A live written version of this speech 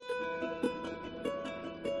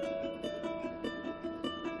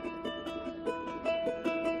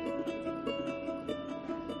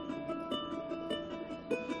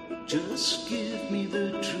Just give me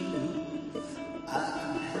the truth.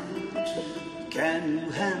 I'll handle the truth. Can you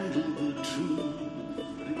handle the truth?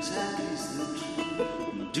 What exactly is the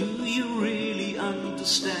truth? Do you really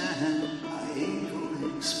understand? I ain't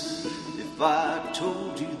gonna explain. If I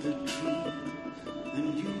told you the truth,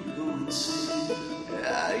 then you'd go insane.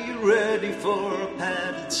 Are you ready for a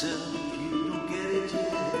padded cell? If you don't get it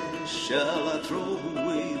yet, shall I throw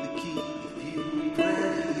away the key? If you ain't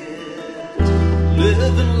ready yet,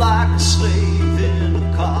 living like a slave in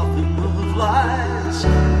a coffin of lies,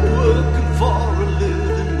 working for a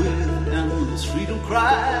living with endless freedom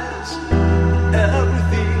cries.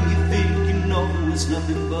 Everything you think you know is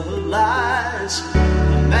nothing but lies.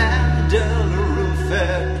 The Mandela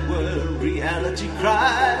Effect, where reality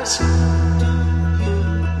cries. Do you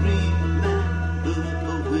remember,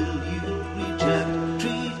 or will you reject?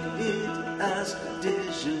 Treat it as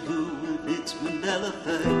deja vu and it's Mandela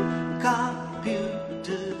Effect.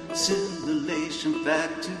 Computer simulation,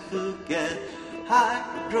 fact to forget.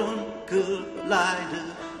 Hadron collider,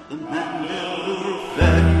 the Mandela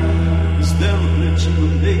Effect. Is there a glitch in the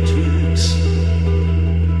matrix?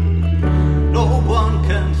 No one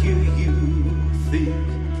can hear you think.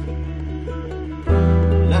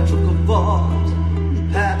 Electrical fault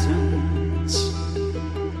and patterns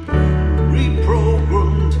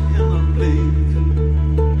reprogrammed in a blink.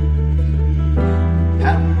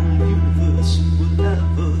 Parallel universe,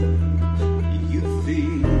 whatever you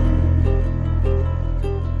think.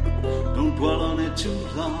 Don't dwell on it too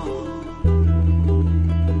long,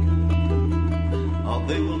 or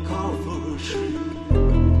they will call for a shrink.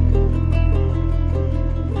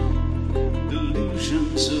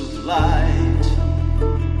 Illusions of light,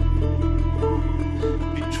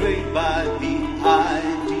 betrayed by the eye.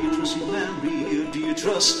 Do you trust your memory or do you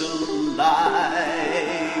trust a lie?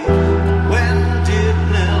 When did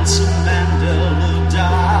Nelson Mandela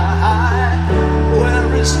die? Where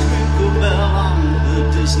is Twinkle Bell on the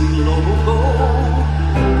Disney logo?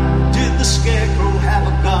 Did the Scarecrow have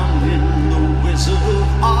a gun in The Wizard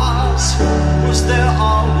of Oz? Was there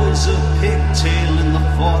always a pigtail in the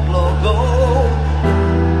Ford logo?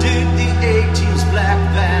 Did the 80s black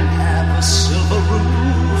van have a silver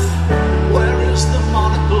roof? Where is the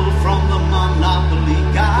monocle from the Monopoly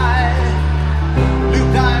guy?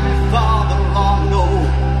 Luke, I'm your father, oh no,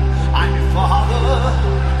 I'm your father.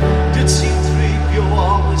 Did C-3PO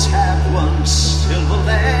always have one silver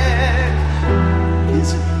leg?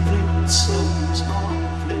 Is it Flintstones or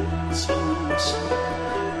Flintstones?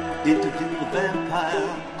 Interview a vampire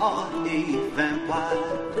or a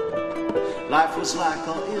vampire? Life was like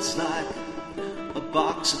or is like a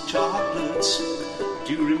box of chocolates.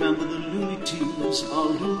 Do you remember the Looney Tunes or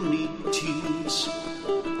Looney Tunes?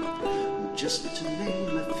 Just to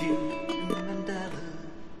name a few.